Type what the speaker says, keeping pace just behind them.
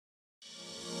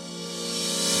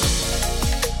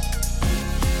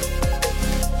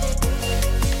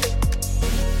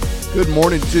Good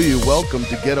morning to you. Welcome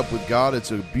to Get Up with God.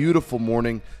 It's a beautiful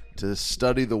morning to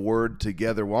study the Word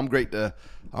together. Well,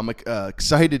 I'm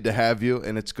excited to have you,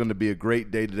 and it's going to be a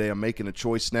great day today. I'm making a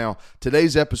choice now.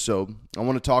 Today's episode, I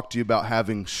want to talk to you about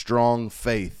having strong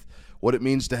faith, what it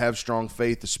means to have strong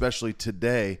faith, especially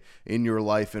today in your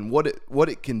life, and what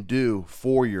it can do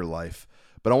for your life.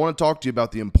 But I want to talk to you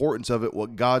about the importance of it,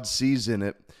 what God sees in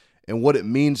it, and what it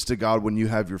means to God when you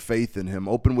have your faith in Him.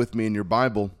 Open with me in your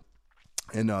Bible.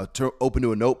 And open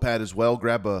to a notepad as well.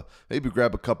 Grab a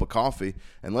cup of coffee,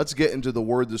 and let's get into the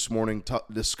Word this morning,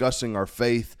 discussing our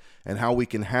faith and how we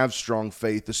can have strong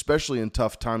faith, especially in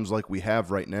tough times like we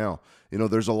have right now. You know,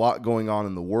 there's a lot going on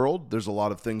in the world. There's a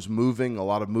lot of things moving, a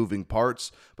lot of moving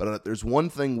parts. But there's one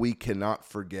thing we cannot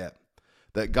forget,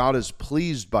 that God is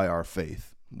pleased by our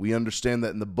faith. We understand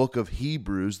that in the book of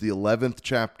Hebrews, the 11th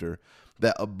chapter,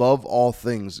 that above all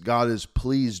things, God is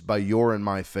pleased by your and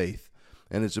my faith.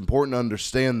 And it's important to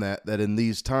understand that in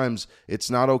these times, it's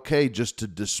not okay just to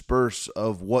disperse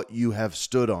of what you have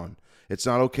stood on. It's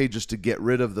not okay just to get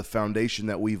rid of the foundation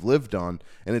that we've lived on.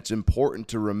 And it's important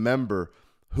to remember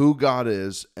who God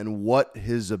is and what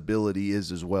His ability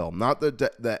is as well. Not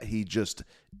that He just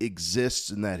exists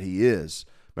and that He is.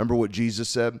 Remember what Jesus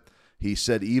said? He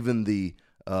said even the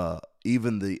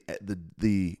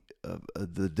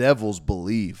devils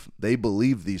believe. They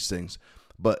believe these things.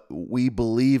 But we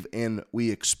believe and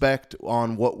we expect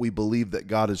on what we believe that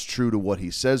God is true to what He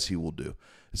says He will do.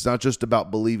 It's not just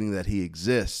about believing that He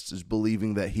exists. It's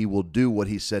believing that He will do what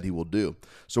He said He will do.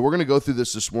 So we're going to go through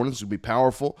this morning. This will be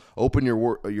powerful. Open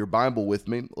your Bible with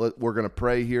me. We're going to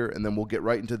pray here, and then we'll get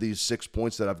right into these 6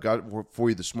 points that I've got for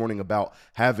you this morning about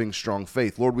having strong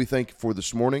faith. Lord, we thank you for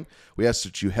this morning. We ask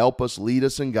that you help us, lead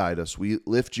us, and guide us. We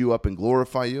lift you up and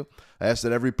glorify you. I ask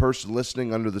that every person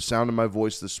listening under the sound of my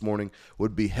voice this morning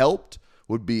would be helped,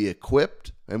 would be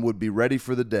equipped, and would be ready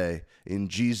for the day. In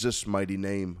Jesus' mighty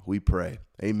name we pray.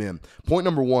 Amen. Point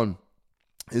number 1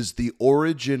 is the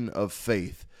origin of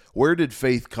faith. Where did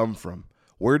faith come from?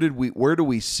 Where do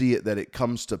we see it that it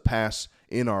comes to pass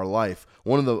in our life?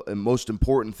 One of the most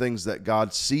important things that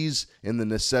God sees in the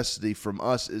necessity from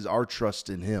us is our trust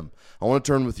in Him. I want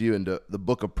to turn with you into the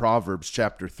book of Proverbs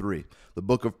chapter 3. The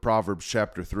book of Proverbs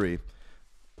chapter 3.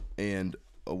 And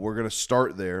we're going to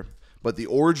start there. But the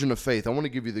origin of faith, I want to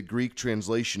give you the Greek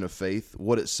translation of faith,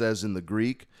 what it says in the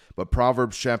Greek. But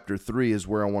Proverbs chapter 3 is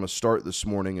where I want to start this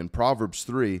morning. In Proverbs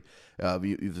 3, a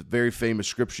very famous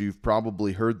scripture, you've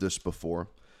probably heard this before,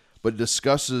 but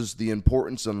discusses the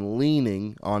importance of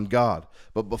leaning on God.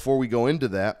 But before we go into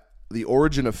that, the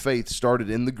origin of faith started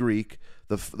in the Greek.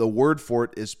 The word for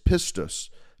it is pistos.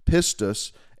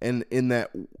 Pistos, and in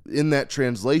that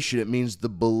translation, it means the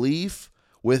belief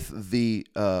with the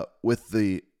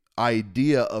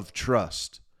idea of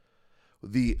trust.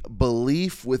 The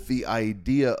belief with the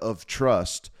idea of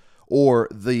trust, or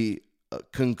the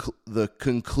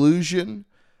conclusion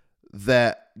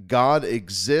that God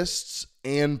exists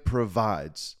and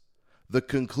provides. The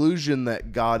conclusion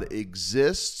that God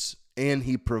exists and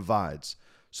He provides.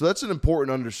 So that's an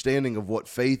important understanding of what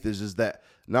faith is that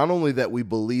not only that we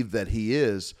believe that He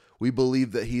is, we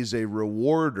believe that He's a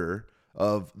rewarder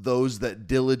of those that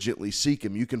diligently seek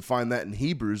Him. You can find that in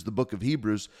Hebrews, the book of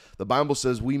Hebrews. The Bible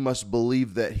says we must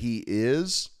believe that He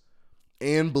is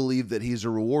and believe that He's a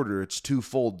rewarder. It's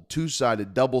twofold,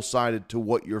 two-sided, double-sided to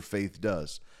what your faith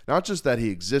does. Not just that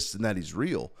He exists and that He's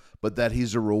real, but that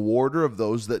He's a rewarder of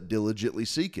those that diligently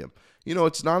seek Him. You know,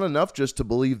 it's not enough just to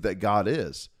believe that God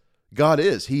is. God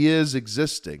is. He is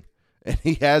existing, and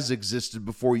He has existed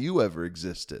before you ever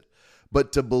existed.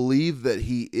 But to believe that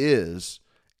He is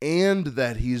and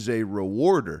that He's a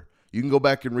rewarder. You can go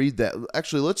back and read that.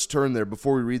 Actually, let's turn there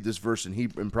before we read this verse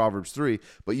in Proverbs 3,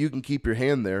 but you can keep your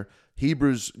hand there.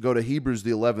 Go to Hebrews, the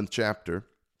 11th chapter.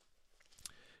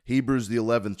 Hebrews, the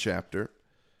 11th chapter.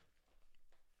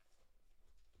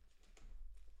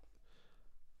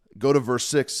 Go to verse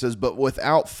 6. It says, "But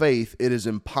without faith it is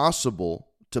impossible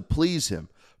to please Him.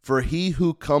 For he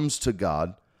who comes to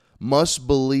God must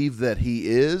believe that He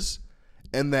is,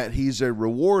 and that He's a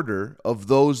rewarder of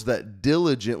those that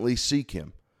diligently seek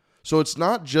Him." So it's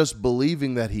not just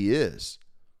believing that He is.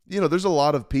 You know, there's a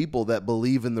lot of people that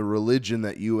believe in the religion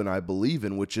that you and I believe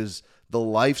in, which is the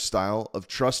lifestyle of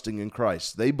trusting in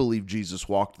Christ. They believe Jesus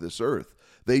walked this earth.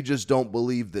 They just don't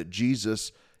believe that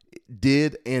Jesus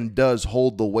did and does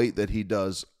hold the weight that He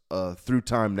does through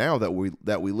time now that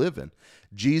we live in.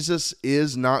 Jesus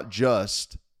is not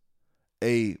just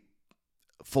a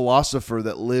philosopher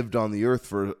that lived on the earth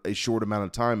for a short amount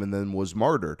of time and then was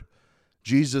martyred.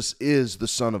 Jesus is the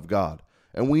Son of God,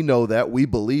 and we know that. We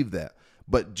believe that.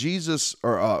 But Jesus,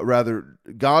 or rather,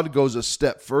 God goes a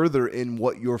step further in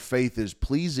what your faith is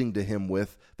pleasing to him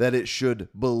with, that it should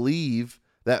believe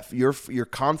that your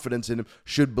confidence in him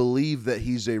should believe that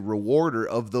he's a rewarder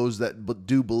of those that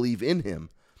do believe in him,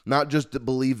 not just to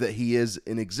believe that he is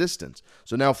in existence.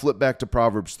 So now flip back to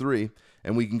Proverbs 3,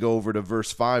 and we can go over to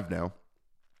verse 5 now.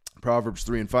 Proverbs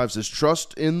 3 and 5 says,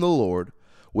 "Trust in the Lord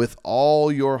with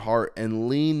all your heart and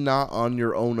lean not on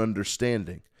your own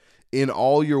understanding. In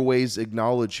all your ways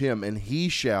acknowledge him, and he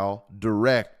shall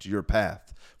direct your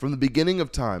path." From the beginning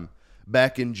of time,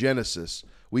 back in Genesis,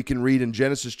 we can read in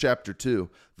Genesis chapter 2,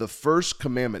 the first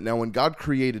commandment. Now, when God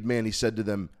created man, he said to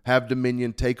them, "Have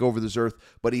dominion, take over this earth,"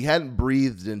 but he hadn't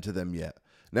breathed into them yet.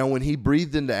 Now, when he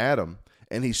breathed into Adam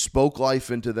and he spoke life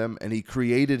into them and he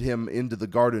created him into the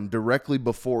garden directly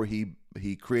before he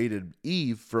created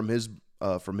Eve from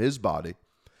his body,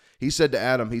 he said to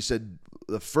Adam, he said,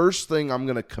 "The first thing I'm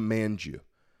going to command you."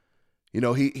 You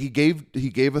know, he gave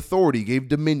authority, he gave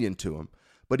dominion to him,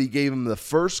 but he gave him the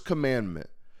first commandment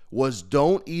was,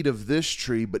 don't eat of this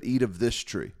tree, but eat of this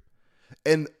tree.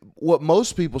 And what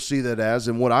most people see that as,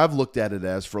 and what I've looked at it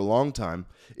as for a long time,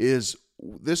 is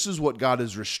this is what God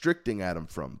is restricting Adam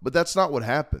from. But that's not what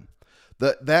happened.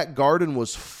 That garden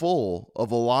was full of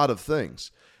a lot of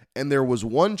things. And there was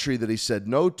one tree that he said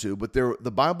no to, but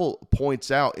the Bible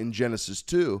points out in Genesis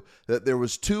 2 that there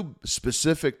was two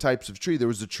specific types of tree. There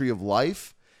was the tree of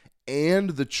life and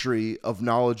the tree of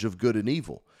knowledge of good and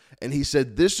evil. And he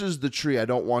said, this is the tree I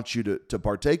don't want you to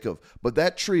partake of. But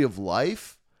that tree of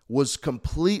life was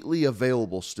completely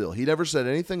available still. He never said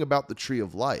anything about the tree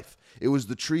of life. It was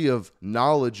the tree of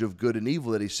knowledge of good and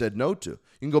evil that he said no to. You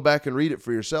can go back and read it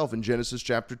for yourself in Genesis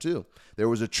chapter 2. There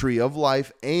was a tree of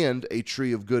life and a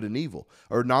tree of good and evil,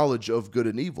 or knowledge of good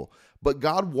and evil. But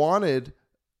God wanted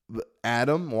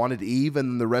Adam, wanted Eve,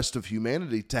 and the rest of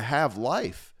humanity to have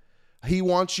life. He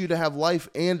wants you to have life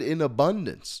and in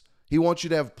abundance. He wants you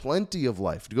to have plenty of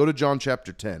life. Go to John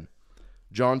chapter 10.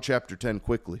 John chapter 10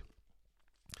 quickly.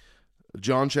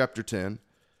 John chapter 10.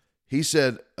 He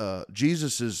said,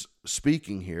 Jesus is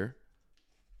speaking here.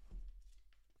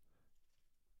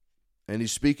 And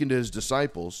he's speaking to his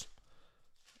disciples.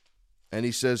 And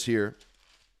he says here,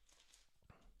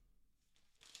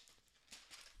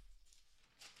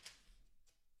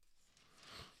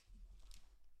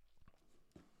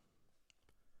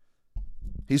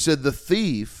 he said, the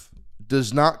thief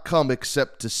does not come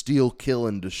except to steal, kill,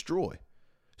 and destroy.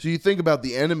 So you think about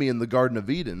the enemy in the Garden of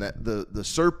Eden, that the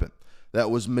serpent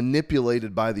that was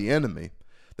manipulated by the enemy.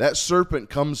 That serpent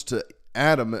comes to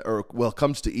Adam,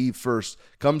 comes to Eve first,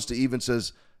 comes to Eve and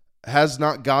says, has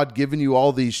not God given you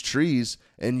all these trees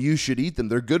and you should eat them?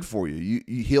 They're good for you.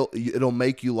 It'll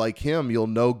make you like him. You'll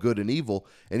know good and evil.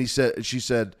 And she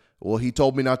said, well, he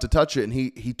told me not to touch it. And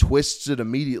he twists it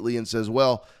immediately and says,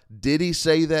 well, did he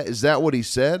say that? Is that what he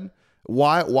said?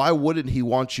 Why wouldn't he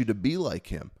want you to be like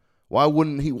him? Why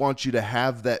wouldn't he want you to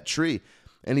have that tree?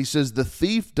 And he says, the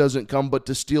thief doesn't come but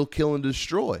to steal, kill, and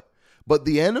destroy. But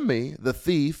the enemy, the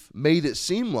thief, made it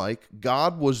seem like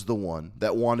God was the one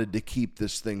that wanted to keep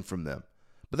this thing from them.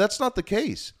 But that's not the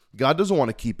case. God doesn't want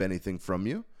to keep anything from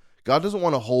you. God doesn't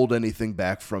want to hold anything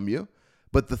back from you.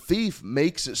 But the thief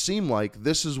makes it seem like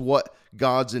this is what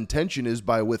God's intention is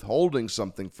by withholding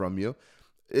something from you.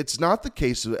 It's not the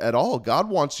case at all. God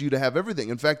wants you to have everything.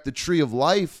 In fact, the tree of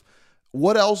life,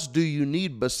 what else do you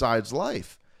need besides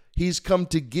life? He's come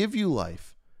to give you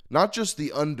life, not just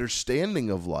the understanding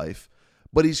of life,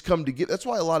 but he's come to give. That's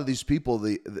why a lot of these people,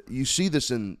 you see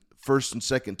this in 1st and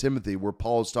 2nd Timothy, where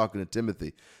Paul is talking to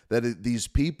Timothy, that these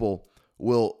people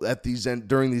will,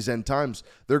 during these end times,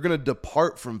 they're going to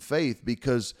depart from faith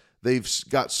because they've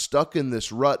got stuck in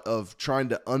this rut of trying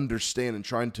to understand and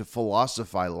trying to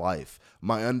philosophize life.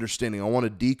 My understanding. I want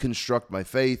to deconstruct my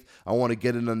faith. I want to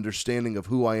get an understanding of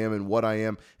who I am and what I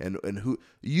am and who.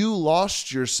 You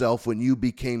lost yourself when you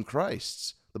became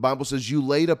Christ's. The Bible says you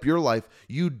laid up your life.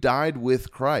 You died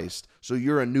with Christ. So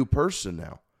you're a new person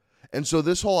now. And so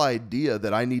this whole idea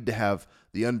that I need to have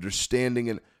the understanding,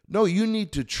 and no, you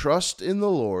need to trust in the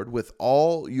Lord with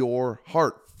all your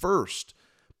heart first.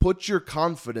 Put your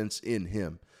confidence in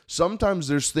him. Sometimes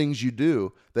there's things you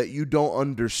do that you don't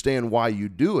understand why you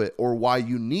do it or why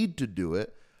you need to do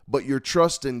it, but your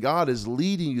trust in God is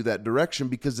leading you that direction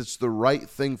because it's the right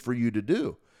thing for you to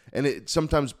do. And it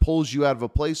sometimes pulls you out of a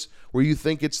place where you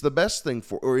think it's the best thing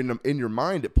for, or in your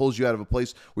mind, it pulls you out of a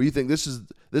place where you think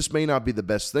this may not be the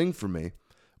best thing for me,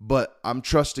 but I'm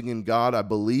trusting in God. I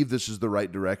believe this is the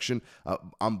right direction.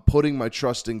 I'm putting my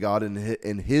trust in God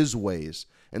in his ways.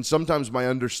 And sometimes my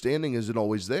understanding isn't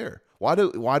always there. Why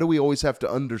do we always have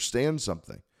to understand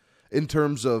something? In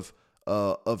terms of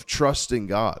of trusting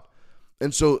God.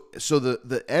 And so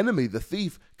the enemy, the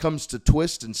thief, comes to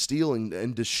twist and steal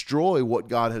and destroy what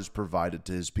God has provided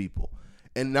to his people,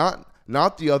 and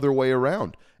not the other way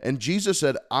around. And Jesus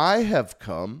said, I have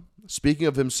come, speaking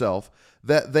of himself,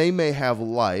 that they may have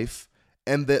life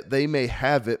and that they may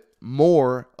have it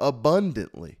more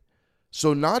abundantly.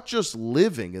 So not just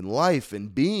living in life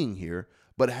and being here,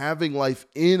 but having life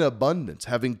in abundance,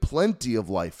 having plenty of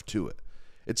life to it.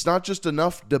 It's not just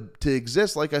enough to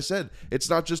exist. Like I said, it's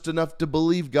not just enough to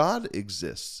believe God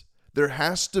exists. There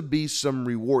has to be some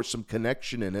reward, some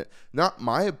connection in it. Not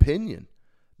my opinion.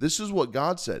 This is what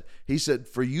God said. He said,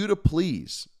 for you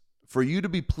to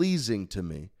be pleasing to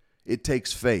me, it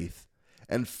takes faith.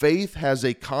 And faith has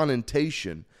a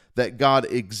connotation that God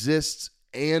exists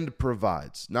and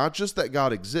provides. Not just that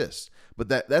God exists, but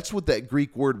that's what that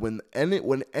Greek word,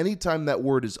 anytime that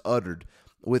word is uttered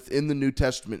within the New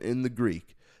Testament in the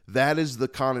Greek, that is the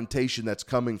connotation that's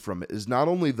coming from it, is not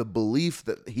only the belief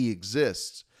that he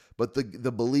exists, but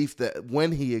the belief that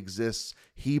when he exists,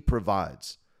 he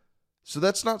provides. So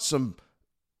that's not some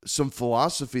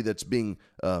philosophy that's being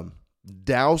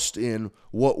doused in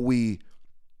what we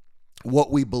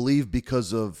believe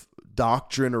because of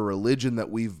doctrine or religion that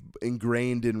we've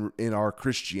ingrained in our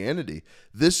Christianity.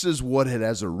 This is what it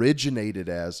has originated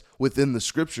as within the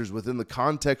scriptures, within the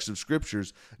context of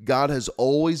scriptures. God has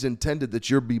always intended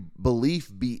that your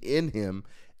belief be in him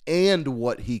and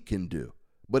what he can do.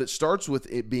 But it starts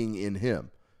with it being in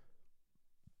him.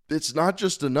 It's not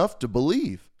just enough to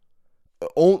believe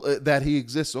that he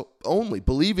exists only.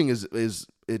 Believing is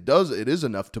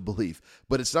enough to believe,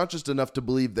 but it's not just enough to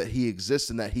believe that he exists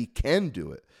and that he can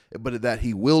do it, but that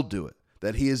he will do it,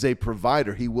 that he is a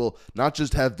provider. He will not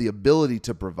just have the ability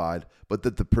to provide, but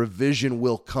that the provision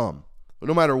will come,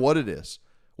 no matter what it is.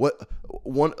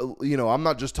 I'm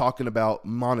not just talking about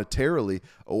monetarily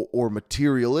or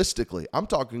materialistically. I'm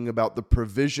talking about the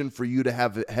provision for you to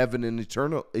have heaven and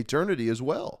eternity as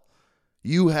well.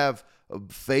 You have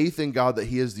faith in God that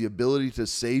he has the ability to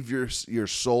save your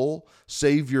soul,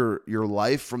 save your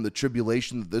life from the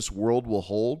tribulation that this world will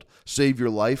hold, save your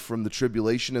life from the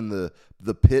tribulation in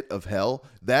the pit of hell.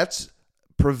 That's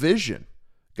provision.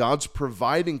 God's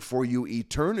providing for you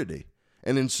eternity.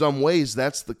 And in some ways,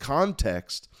 that's the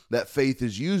context that faith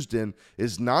is used in,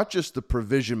 is not just the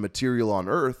provision material on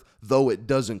earth, though it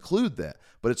does include that,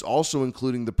 but it's also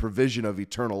including the provision of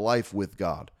eternal life with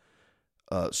God.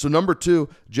 So number 2,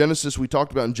 Genesis, we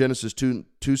talked about in Genesis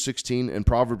 2:16 and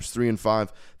Proverbs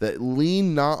 3:5, that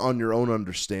lean not on your own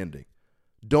understanding.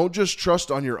 Don't just trust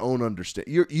on your own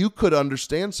understanding. You could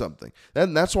understand something.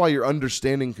 And that's why your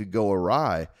understanding could go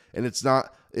awry. And it's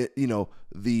not,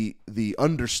 the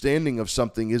understanding of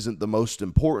something isn't the most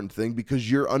important thing,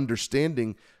 because your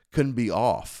understanding can be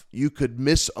off. You could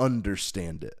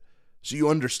misunderstand it. So you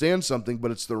understand something,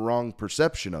 but it's the wrong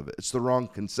perception of it. It's the wrong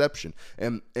conception.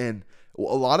 And a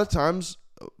lot of times,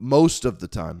 most of the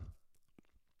time,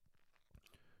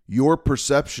 your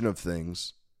perception of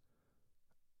things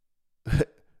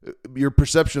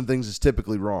is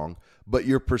typically wrong, but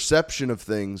your perception of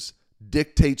things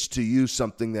dictates to you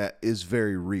something that is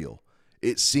very real.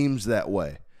 It seems that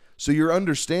way. So your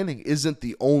understanding isn't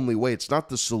the only way. It's not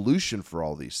the solution for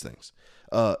all these things.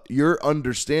 Your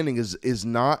understanding is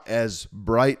not as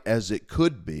bright as it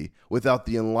could be without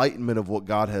the enlightenment of what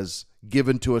God has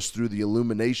given to us through the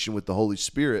illumination with the Holy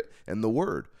Spirit and the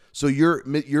Word. So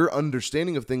your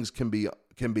understanding of things can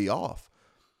be off.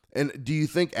 And do you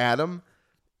think Adam,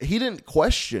 he didn't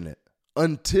question it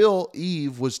until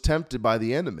Eve was tempted by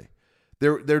the enemy?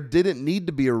 There didn't need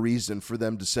to be a reason for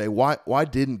them to say, why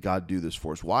didn't God do this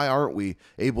for us? Why aren't we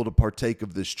able to partake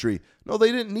of this tree? No,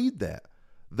 they didn't need that.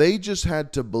 They just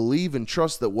had to believe and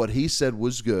trust that what he said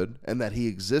was good and that he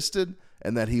existed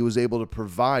and that he was able to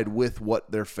provide with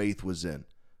what their faith was in.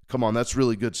 Come on, that's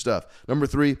really good stuff. Number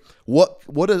 3,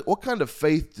 what kind of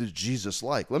faith did Jesus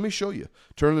like? Let me show you.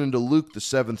 Turn it into Luke, the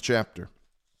 7th chapter.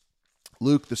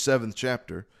 Luke, the 7th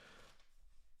chapter.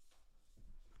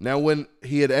 Now, when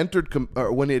he had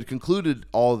concluded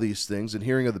all these things, and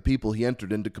hearing of the people, he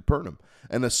entered into Capernaum.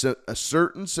 And a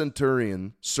certain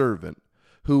centurion's servant,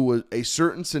 who was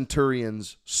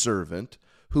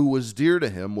dear to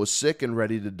him, was sick and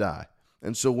ready to die.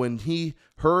 And so when he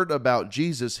heard about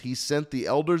Jesus, he sent the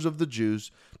elders of the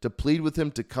Jews to plead with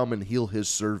him to come and heal his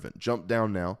servant. Jump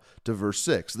down now to verse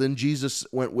 6. Then Jesus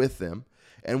went with them,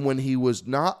 and when he was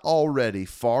not already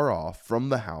far off from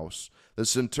the house, the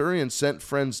centurion sent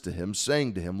friends to him,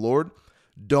 saying to him, Lord,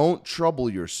 don't trouble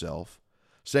yourself,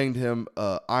 saying to him,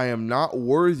 I am not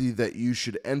worthy that you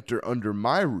should enter under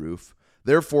my roof,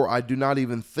 Therefore, I do not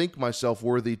even think myself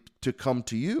worthy to come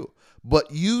to you.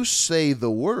 But you say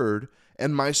the word,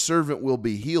 and my servant will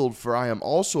be healed, for I am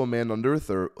also a man under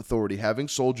authority, having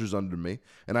soldiers under me.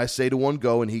 And I say to one,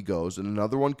 go, and he goes, and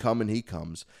another one, come, and he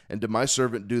comes. And to my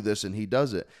servant, do this, and he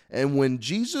does it. And when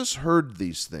Jesus heard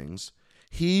these things,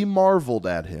 he marveled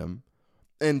at him,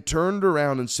 and turned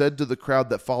around and said to the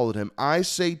crowd that followed him, I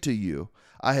say to you,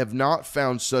 I have not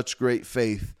found such great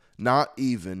faith, not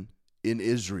even in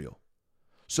Israel.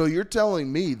 So you're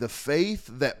telling me the faith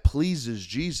that pleases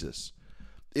Jesus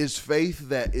is faith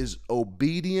that is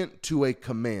obedient to a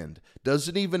command.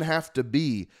 Doesn't even have to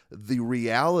be the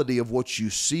reality of what you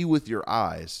see with your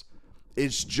eyes.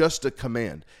 It's just a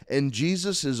command. And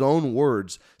Jesus, his own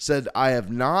words, said, I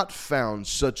have not found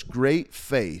such great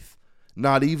faith,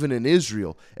 not even in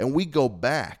Israel. And we go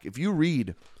back. If you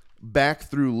read back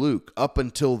through Luke up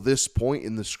until this point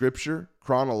in the scripture,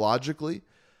 chronologically,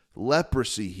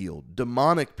 leprosy healed,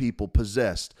 demonic people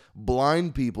possessed,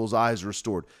 blind people's eyes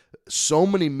restored. So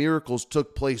many miracles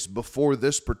took place before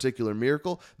this particular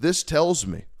miracle. This tells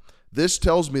me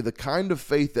the kind of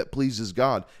faith that pleases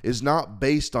God is not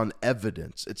based on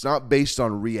evidence. It's not based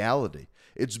on reality.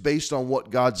 It's based on what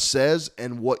God says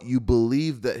and what you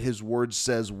believe that his word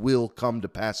says will come to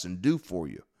pass and do for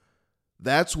you.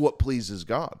 That's what pleases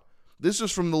God. This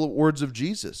is from the words of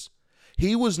Jesus.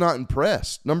 He was not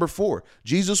impressed. Number 4,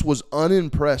 Jesus was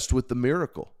unimpressed with the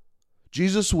miracle.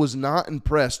 Jesus was not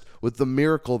impressed with the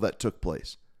miracle that took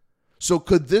place. So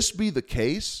could this be the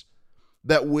case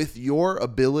that with your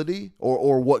ability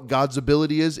or what God's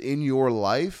ability is in your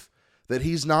life, that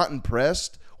he's not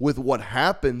impressed with what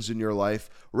happens in your life,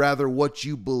 rather what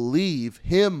you believe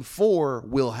him for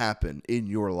will happen in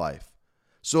your life?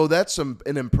 So that's an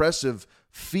impressive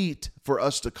feat for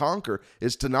us to conquer,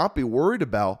 is to not be worried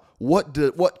about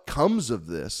what comes of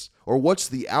this or what's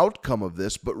the outcome of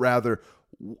this, but rather,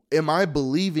 am I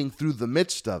believing through the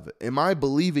midst of it? Am I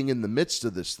believing in the midst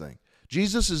of this thing?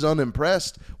 Jesus is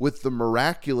unimpressed with the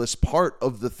miraculous part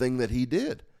of the thing that he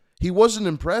did. He wasn't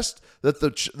impressed that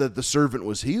the servant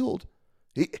was healed.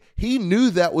 He knew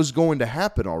that was going to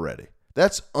happen already.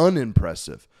 That's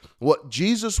unimpressive. What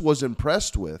Jesus was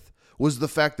impressed with was the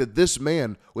fact that this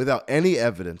man, without any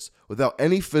evidence, without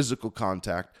any physical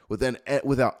contact,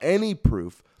 without any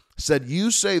proof, said, you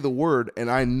say the word,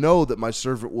 and I know that my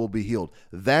servant will be healed.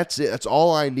 That's it. That's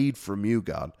all I need from you,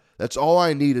 God. That's all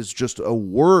I need is just a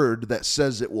word that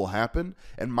says it will happen,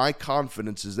 and my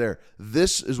confidence is there.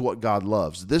 This is what God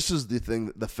loves. This is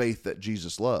the faith that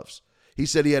Jesus loves. He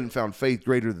said he hadn't found faith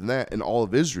greater than that in all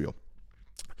of Israel.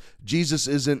 Jesus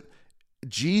is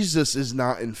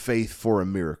not in faith for a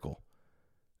miracle.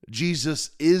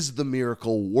 Jesus is the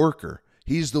miracle worker.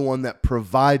 He's the one that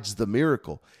provides the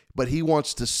miracle, but he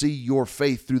wants to see your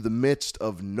faith through the midst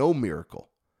of no miracle.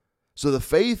 So the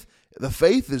faith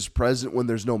is present when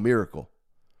there's no miracle.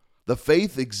 The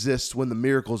faith exists when the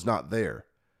miracle's not there.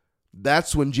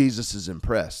 That's when Jesus is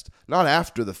impressed. Not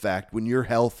after the fact, when you're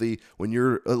healthy, when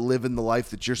you're living the life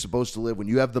that you're supposed to live, when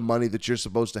you have the money that you're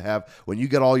supposed to have, when you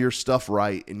get all your stuff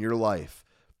right in your life.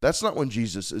 That's not when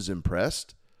Jesus is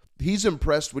impressed. He's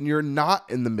impressed when you're not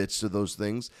in the midst of those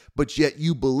things, but yet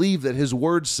you believe that his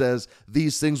word says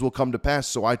these things will come to pass,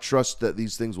 so I trust that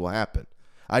these things will happen.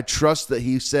 I trust that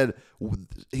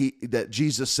that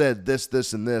Jesus said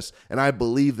this, and this, and I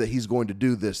believe that he's going to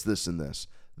do this, and this.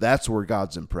 That's where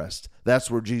God's impressed.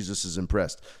 That's where Jesus is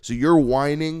impressed. So you're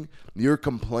whining, you're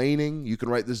complaining. You can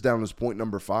write this down as point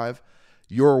number 5.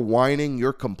 Your whining,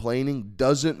 your complaining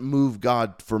doesn't move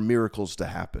God for miracles to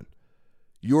happen.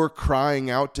 You're crying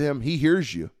out to him. He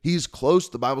hears you. He's close.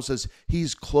 The Bible says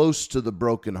he's close to the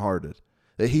brokenhearted.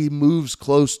 That he moves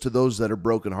close to those that are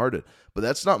brokenhearted. But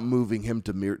that's not moving him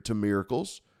to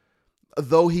miracles.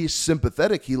 Though he's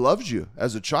sympathetic, he loves you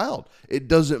as a child. It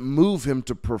doesn't move him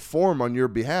to perform on your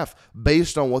behalf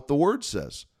based on what the word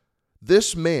says.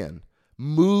 This man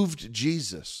moved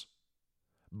Jesus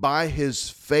by his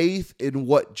faith in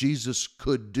what Jesus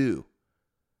could do.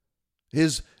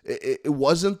 It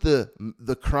wasn't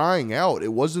the crying out.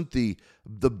 It wasn't the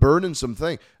burdensome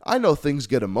thing. I know things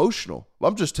get emotional.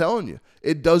 I'm just telling you,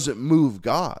 it doesn't move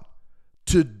God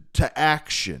to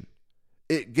action.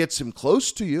 It gets him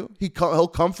close to you. He'll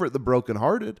comfort the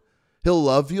brokenhearted. He'll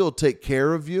love you. He'll take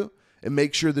care of you and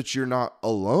make sure that you're not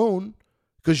alone,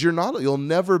 because you'll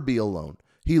never be alone.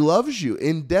 He loves you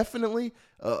indefinitely,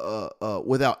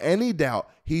 without any doubt.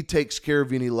 He takes care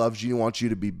of you and he loves you. He wants you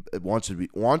to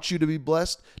be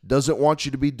blessed. Doesn't want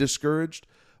you to be discouraged,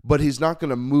 but he's not going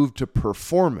to move to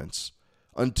performance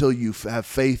until you have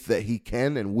faith that he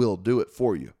can and will do it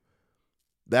for you.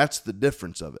 That's the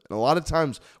difference of it. And a lot of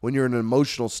times when you're in an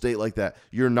emotional state like that,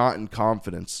 you're not in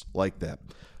confidence like that.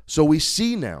 So we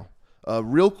see now,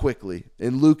 real quickly,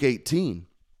 in Luke 18,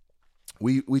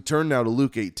 we turn now to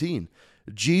Luke 18.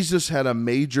 Jesus had a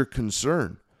major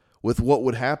concern with what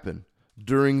would happen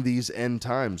during these end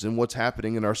times and what's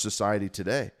happening in our society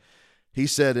today. He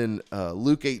said in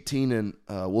Luke 18, and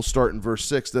we'll start in verse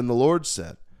 6, "Then the Lord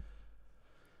said,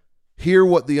 hear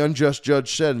what the unjust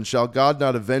judge said, and shall God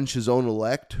not avenge his own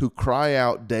elect, who cry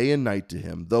out day and night to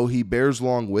him, though he bears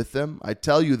long with them? I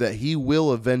tell you that he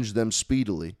will avenge them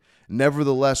speedily.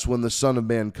 Nevertheless, when the Son of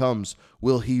Man comes,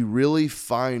 will he really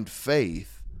find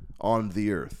faith on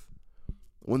the earth?"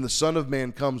 When the Son of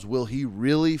Man comes, will he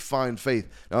really find faith?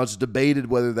 Now, it's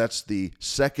debated whether that's the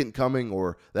second coming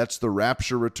or that's the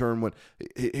rapture return.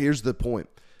 Here's the point.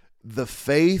 The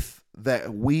faith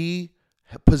that we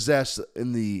possess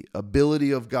in the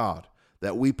ability of God,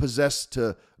 that we possess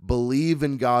to believe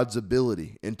in God's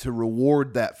ability and to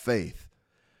reward that faith,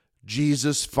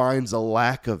 Jesus finds a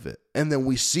lack of it. And then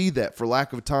we see that, for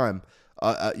lack of time,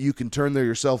 you can turn there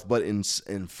yourself, but in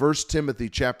 1 Timothy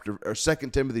chapter, or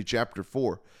 2 Timothy chapter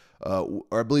 4, or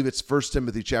I believe it's 1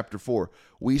 Timothy chapter 4,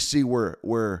 we see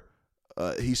where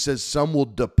he says some will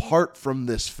depart from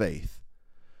this faith.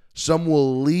 Some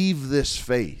will leave this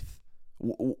faith.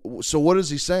 So what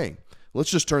is he saying? Let's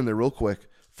just turn there real quick.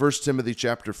 1 Timothy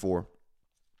chapter 4.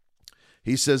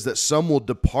 He says that some will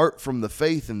depart from the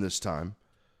faith in this time,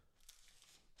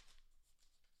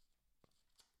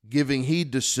 giving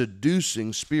heed to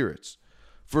seducing spirits.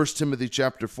 1 Timothy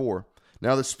chapter 4.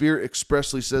 Now the Spirit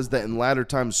expressly says that in latter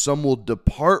times some will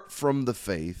depart from the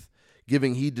faith,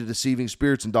 giving heed to deceiving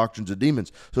spirits and doctrines of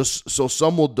demons. So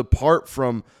some will depart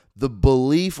from the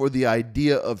belief or the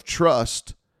idea of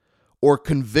trust or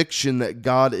conviction that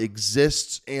God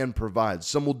exists and provides.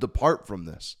 Some will depart from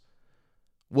this.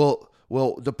 Well,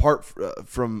 depart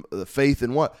from the faith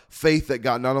in what? Faith that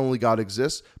God, not only God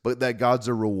exists, but that God's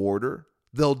a rewarder.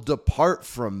 They'll depart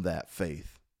from that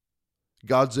faith.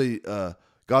 God's a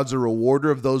rewarder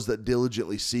of those that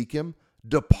diligently seek him.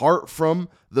 Depart from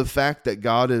the fact that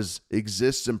God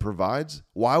exists and provides.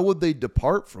 Why would they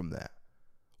depart from that?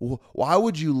 Why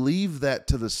would you leave that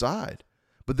to the side?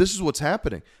 But this is what's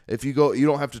happening. If you go, you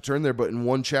don't have to turn there, but in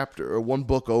one chapter or one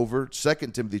book over, 2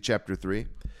 Timothy chapter 3,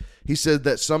 he said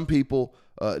that some people,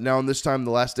 now in this time,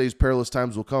 the last days, perilous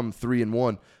times will come, 3 and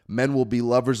 1. Men will be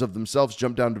lovers of themselves,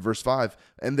 jump down to verse 5,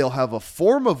 and they'll have a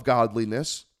form of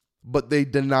godliness, but they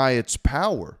deny its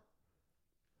power.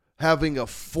 Having a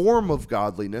form of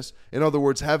godliness, in other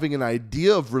words, having an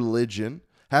idea of religion,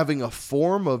 having a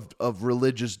form of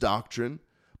religious doctrine,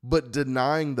 but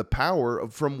denying the power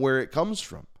from where it comes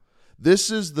from. This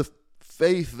is the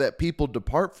faith that people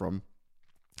depart from,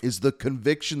 is the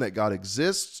conviction that God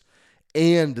exists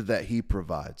and that he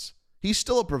provides. He's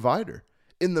still a provider.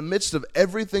 In the midst of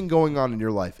everything going on in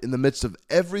your life, in the midst of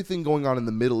everything going on in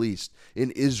the Middle East, in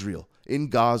Israel, in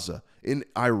Gaza, in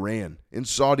Iran, in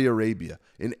Saudi Arabia,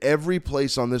 in every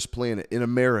place on this planet, in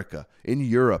America, in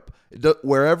Europe,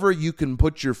 wherever you can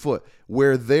put your foot,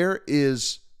 where there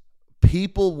is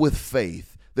people with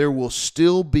faith, there will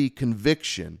still be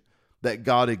conviction that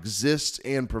God exists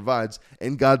and provides,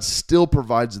 and God still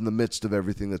provides in the midst of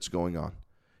everything that's going on.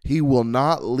 He will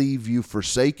not leave you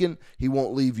forsaken. He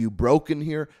won't leave you broken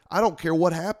here. I don't care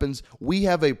what happens. We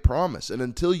have a promise,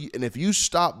 and if you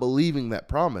stop believing that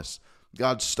promise,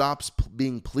 God stops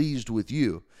being pleased with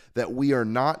you, that we are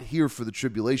not here for the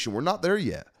tribulation. We're not there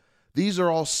yet. These are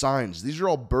all signs. These are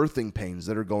all birthing pains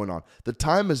that are going on. The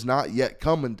time has not yet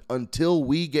come until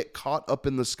we get caught up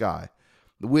in the sky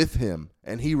with him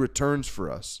and he returns for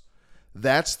us.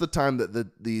 That's the time that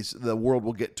the world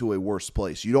will get to a worse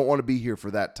place. You don't want to be here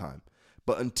for that time.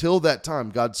 But until that time,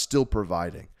 God's still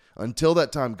providing. Until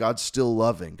that time, God's still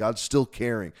loving. God's still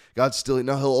caring. Now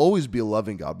he'll always be a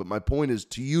loving God. But my point is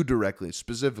to you directly,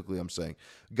 specifically, I'm saying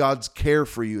God's care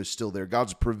for you is still there.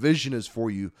 God's provision is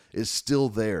for you is still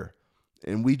there.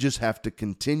 And we just have to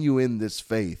continue in this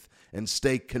faith and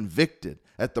stay convicted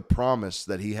at the promise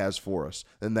that he has for us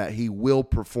and that he will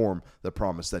perform the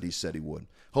promise that he said he would.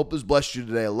 Hope this blessed you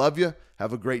today. I love you.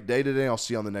 Have a great day today. I'll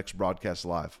see you on the next broadcast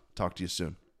live. Talk to you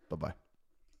soon. Bye-bye.